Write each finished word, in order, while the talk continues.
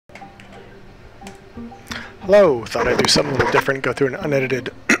Hello, thought I'd do something a little different, go through an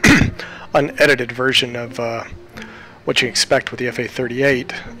unedited unedited version of what you expect with the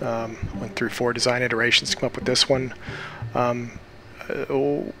FA-38. Went through 4 design iterations to come up with this one. One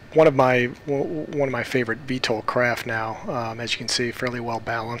of my favorite VTOL craft now, as you can see, fairly well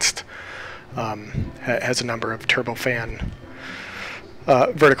balanced. Has a number of turbofan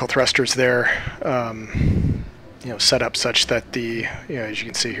vertical thrusters there, set up such that the, as you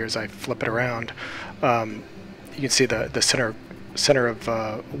can see here as I flip it around, you can see the center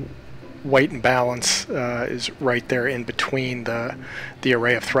of weight and balance is right there in between the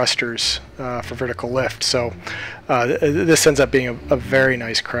array of thrusters for vertical lift. So this ends up being a very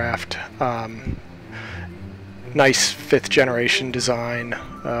nice craft. Nice 5th generation design.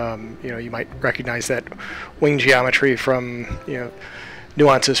 You might recognize that wing geometry from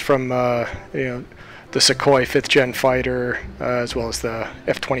nuances from the Sukhoi 5th gen fighter, as well as the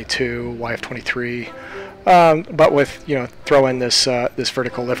F-22, YF-23. But with throw in this this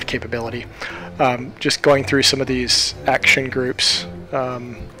vertical lift capability. Just going through some of these action groups.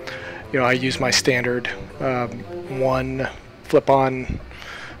 I use my standard 1 flip-on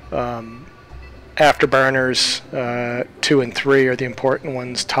afterburners. 2 and 3 are the important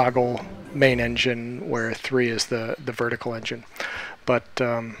ones. Toggle main engine, where 3 is the vertical engine. But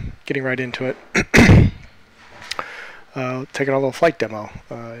getting right into it, taking a little flight demo.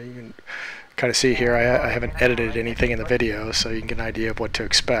 You can kind of see here, I haven't edited anything in the video, so you can get an idea of what to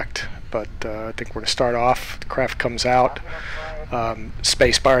expect. But I think we're going to start off. The craft comes out,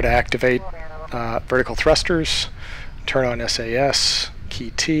 spacebar to activate vertical thrusters, turn on SAS, key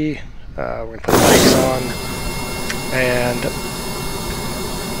T, we're going to put the brakes on, and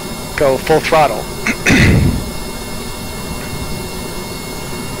go full throttle.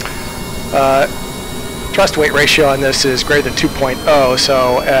 Thrust weight ratio on this is greater than 2.0,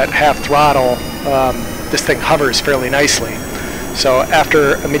 so at half throttle this thing hovers fairly nicely. So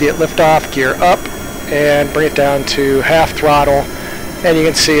after immediate liftoff, gear up and bring it down to half throttle, and you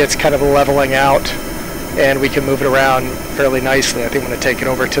can see it's kind of leveling out, and we can move it around fairly nicely. I think I'm going to take it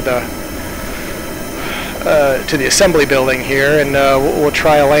over to the assembly building here, and we'll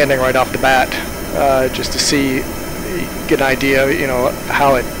try a landing right off the bat, just to see, get an idea,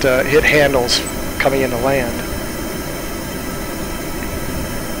 how it handles coming into land.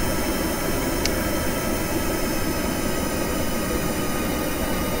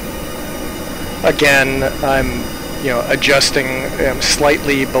 Again, I'm adjusting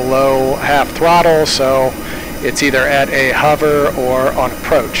slightly below half throttle, so it's either at a hover or on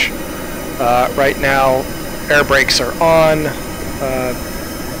approach. Right now, air brakes are on,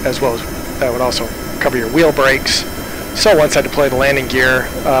 as well as that would also cover your wheel brakes. So once I deploy the landing gear,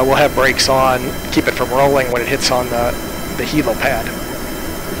 we'll have brakes on, keep it from rolling when it hits on the helo pad.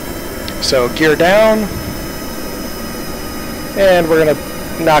 So gear down, and we're going to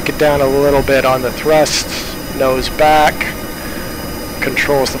knock it down a little bit on the thrust, nose back,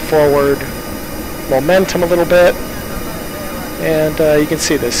 controls the forward momentum a little bit, and you can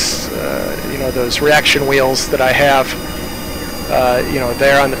see this, those reaction wheels that I have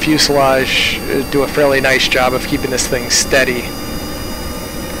there on the fuselage do a fairly nice job of keeping this thing steady.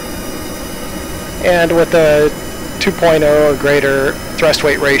 And with a 2.0 or greater thrust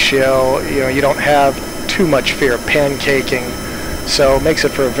weight ratio, you don't have too much fear of pancaking, so it makes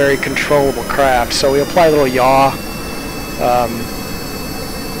it for a very controllable craft. So we apply a little yaw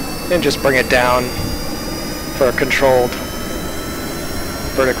and just bring it down for a controlled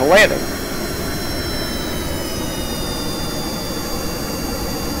vertical landing.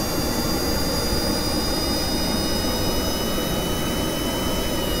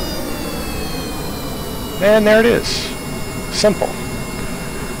 And there it is. Simple.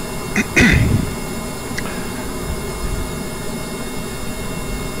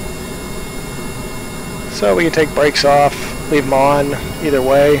 So we can take brakes off, leave them on, either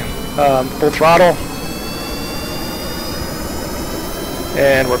way. Full throttle.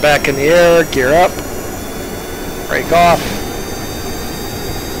 And we're back in the air, gear up, brake off.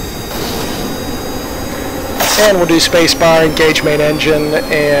 And we'll do spacebar, engage main engine,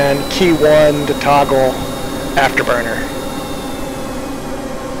 and key 1 to toggle afterburner.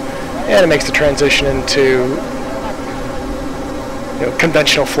 And it makes the transition into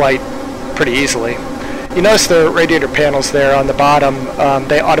conventional flight pretty easily. You notice the radiator panels there on the bottom,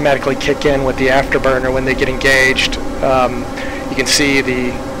 they automatically kick in with the afterburner when they get engaged. You can see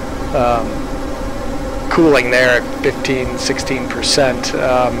the cooling there at 15–16%.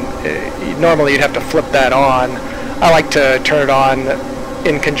 Normally you'd have to flip that on. I like to turn it on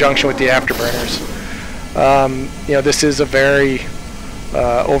in conjunction with the afterburners. This is a very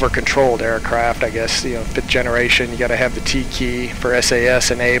over-controlled aircraft, I guess. You know, 5th generation, you got to have the T key for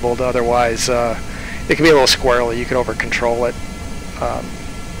SAS enabled. Otherwise, it can be a little squirrely. You can over-control it,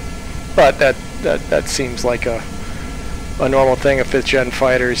 but that seems like a normal thing of 5th gen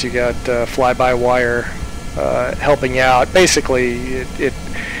fighters. You got fly-by-wire helping out. Basically,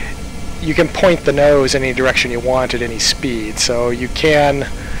 you can point the nose in any direction you want at any speed. So you can,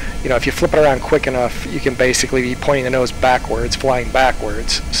 you know, if you flip it around quick enough, you can basically be pointing the nose backwards, flying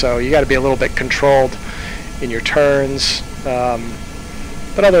backwards. So you got to be a little bit controlled in your turns.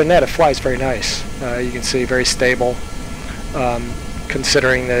 But other than that, it flies very nice. You can see very stable,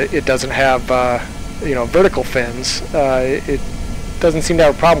 considering that it doesn't have you know, vertical fins. It doesn't seem to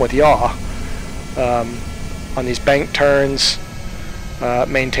have a problem with yaw. On these bank turns,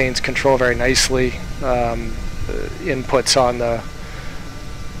 maintains control very nicely. Inputs on the,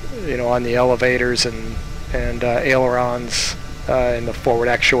 you know, on the elevators and ailerons in the forward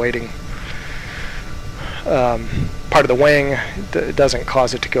actuating part of the wing doesn't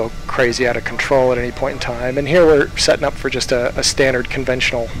cause it to go crazy out of control at any point in time. And here we're setting up for just a standard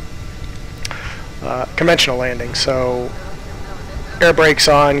conventional landing. So air brakes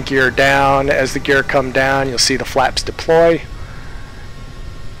on, gear down. As the gear come down, you'll see the flaps deploy,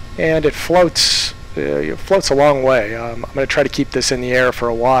 and it floats. It floats a long way. I'm going to try to keep this in the air for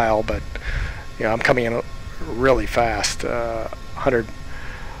a while, but you know, I'm coming in really fast. 100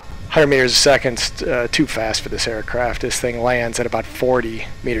 meters a second, too fast for this aircraft. This thing lands at about 40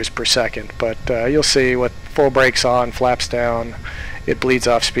 meters per second, but you'll see with full brakes on, flaps down, it bleeds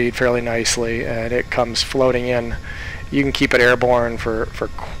off speed fairly nicely, and it comes floating in. You can keep it airborne for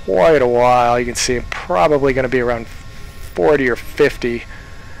quite a while. You can see it probably going to be around 40 or 50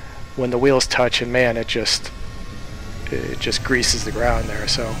 when the wheels touch, and man, it just greases the ground there.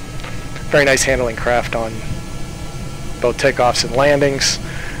 So very nice handling craft on both takeoffs and landings.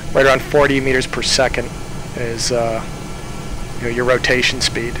 Right around 40 meters per second is you know, your rotation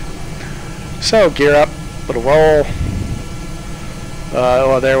speed. So gear up, little roll.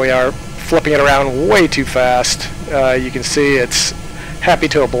 Well, there we are, flipping it around way too fast. You can see it's happy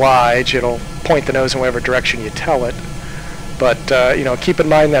to oblige. It'll point the nose in whatever direction you tell it. But you know, keep in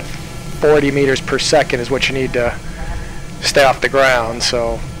mind that 40 meters per second is what you need to stay off the ground.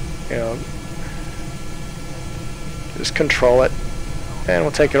 So, you know, just control it, and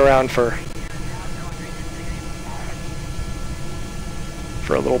we'll take it around for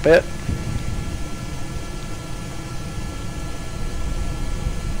a little bit.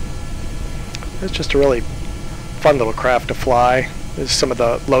 It's just a really fun little craft to fly. There's some of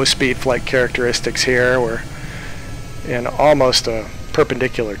the low-speed flight characteristics here. We're in almost a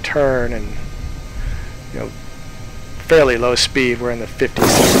perpendicular turn, and you know, fairly low speed. We're in the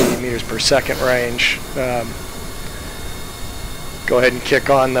 50-60 meters per second range. Go ahead and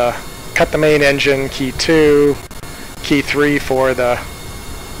cut the main engine, key 2, key 3 for the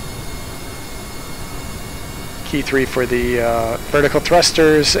vertical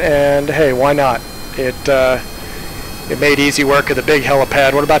thrusters, and hey, why not? It made easy work of the big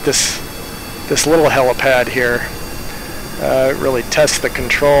helipad. What about this little helipad here? It really tests the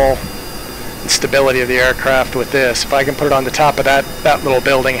control and stability of the aircraft with this. If I can put it on the top of that little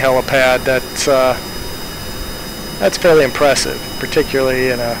building helipad, that's fairly impressive,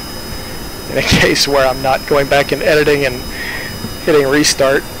 particularly in a case where I'm not going back and editing and hitting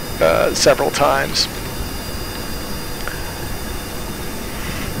restart several times.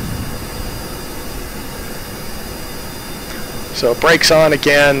 So brakes on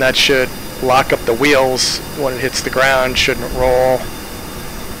again. That should lock up the wheels when it hits the ground. Shouldn't roll.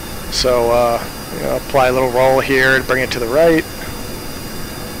 So you know, apply a little roll here to bring it to the right.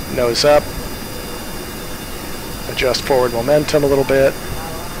 Nose up. Adjust forward momentum a little bit.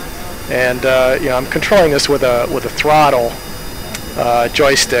 And you know, I'm controlling this with a throttle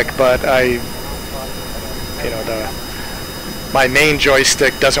joystick, but my main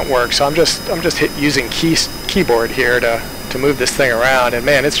joystick doesn't work. So I'm just using keyboard here to move this thing around, and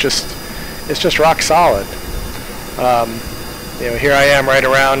man, it's just rock solid. You know, here I am right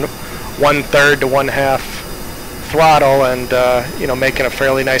around 1/3 to 1/2 throttle, and you know, making a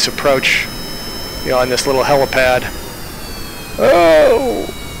fairly nice approach, you know, on this little helipad. Oh,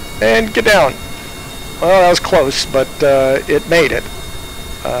 and get down. Well, that was close, but it made it.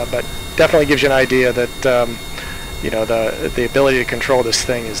 But definitely gives you an idea that you know, the ability to control this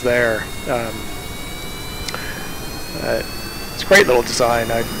thing is there. It's a great little design.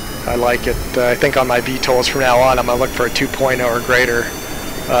 I like it. I think on my VTOLs from now on, I'm going to look for a 2.0 or greater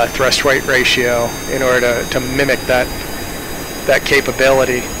thrust-weight ratio in order to mimic that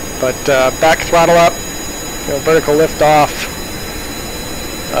capability. But back throttle up, you know, vertical lift off,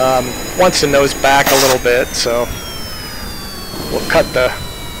 Wants to nose back a little bit, so we'll cut the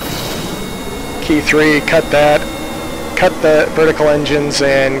key 3, cut the vertical engines,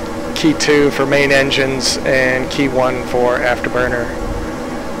 and key 2 for main engines, and key 1 for afterburner.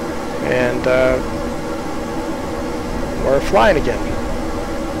 And we're flying again.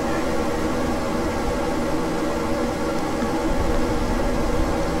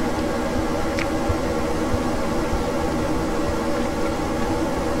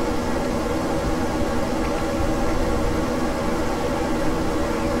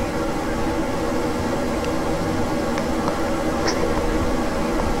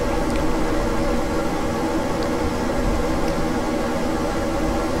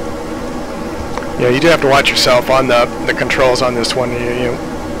 Yeah, you do have to watch yourself on the controls on this one.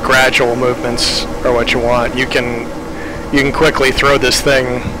 Gradual movements are what you want. You can quickly throw this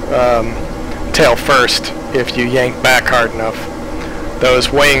thing tail first if you yank back hard enough.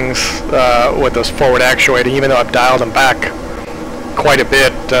 Those wings with those forward actuating, even though I've dialed them back quite a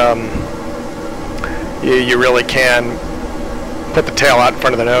bit, you really can put the tail out in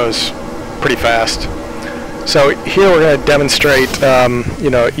front of the nose pretty fast. So here we're going to demonstrate,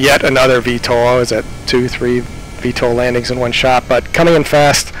 yet another VTOL. Is that 2, 3 VTOL landings in one shot? But coming in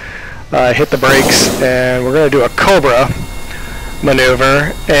fast, hit the brakes, and we're going to do a Cobra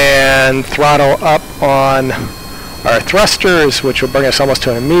maneuver and throttle up on our thrusters, which will bring us almost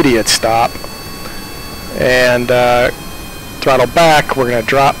to an immediate stop. And throttle back. We're going to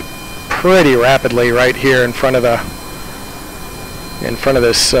drop pretty rapidly right here in front of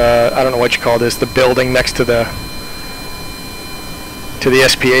this, I don't know what you call this, the building next to the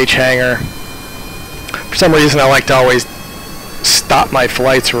SPH hangar. For some reason I like to always stop my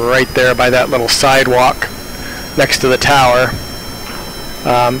flights right there by that little sidewalk next to the tower.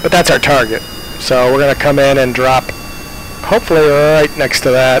 But that's our target. So we're going to come in and drop hopefully right next to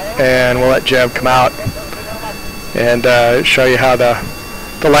that, and we'll let Jeb come out and show you how the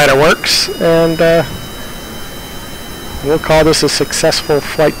ladder works, and we'll call this a successful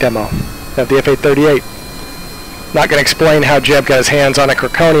flight demo of the FA-38. Not going to explain how Jeb got his hands on a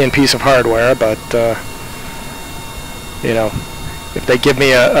Krakonian piece of hardware, but if they give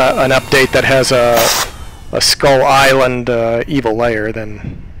me an update that has a Skull Island evil layer,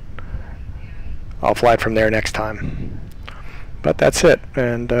 then I'll fly it from there next time. But that's it,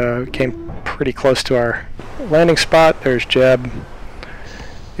 and came pretty close to our landing spot. There's Jeb,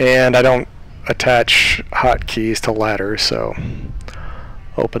 and I don't attach hotkeys to ladders, so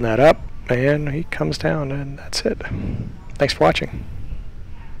open that up and he comes down, and that's it. Thanks for watching.